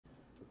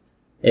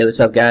Hey,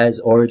 what's up, guys?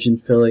 Origin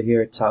filler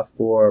here. Top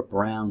 4: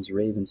 Browns,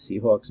 Ravens,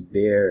 Seahawks,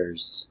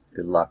 Bears.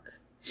 Good luck.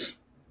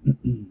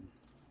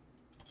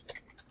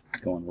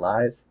 Going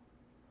live.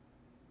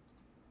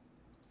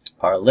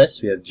 Our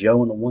list: we have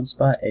Joe in the 1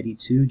 spot, Eddie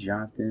 2,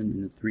 Jonathan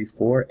in the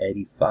 3-4,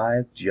 Eddie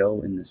 5,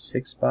 Joe in the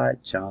 6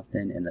 spot,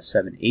 Jonathan in the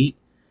 7-8.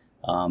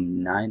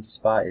 9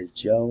 spot is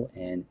Joe,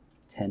 and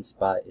 10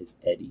 spot is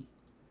Eddie.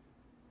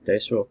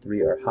 Dice roll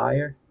 3 or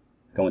higher.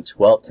 Going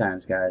 12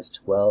 times, guys.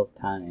 12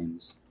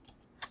 times.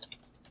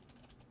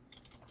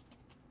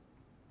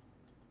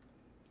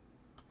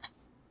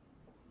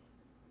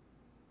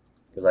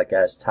 Good luck,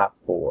 guys. Top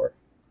 4.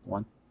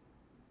 1,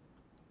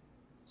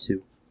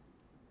 2,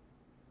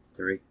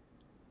 3.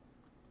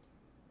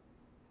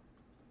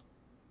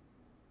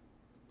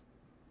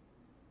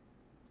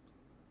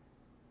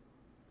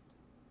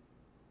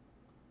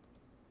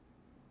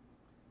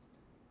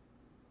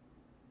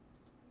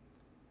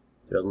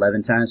 So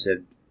 11 times. We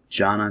have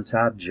John on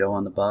top, Joe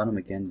on the bottom.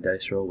 Again,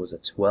 dice roll was a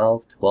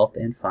 12, 12th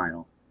and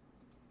final.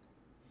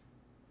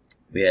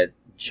 We had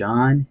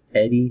John,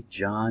 Eddie,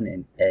 John,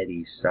 and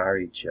Eddie.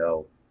 Sorry,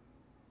 Joe.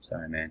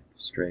 Sorry, man.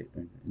 Straight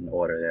in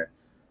order there.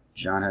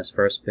 John has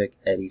first pick,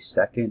 Eddie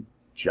second,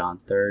 John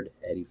third,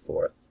 Eddie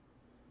fourth.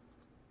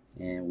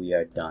 And we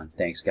are done.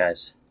 Thanks,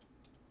 guys.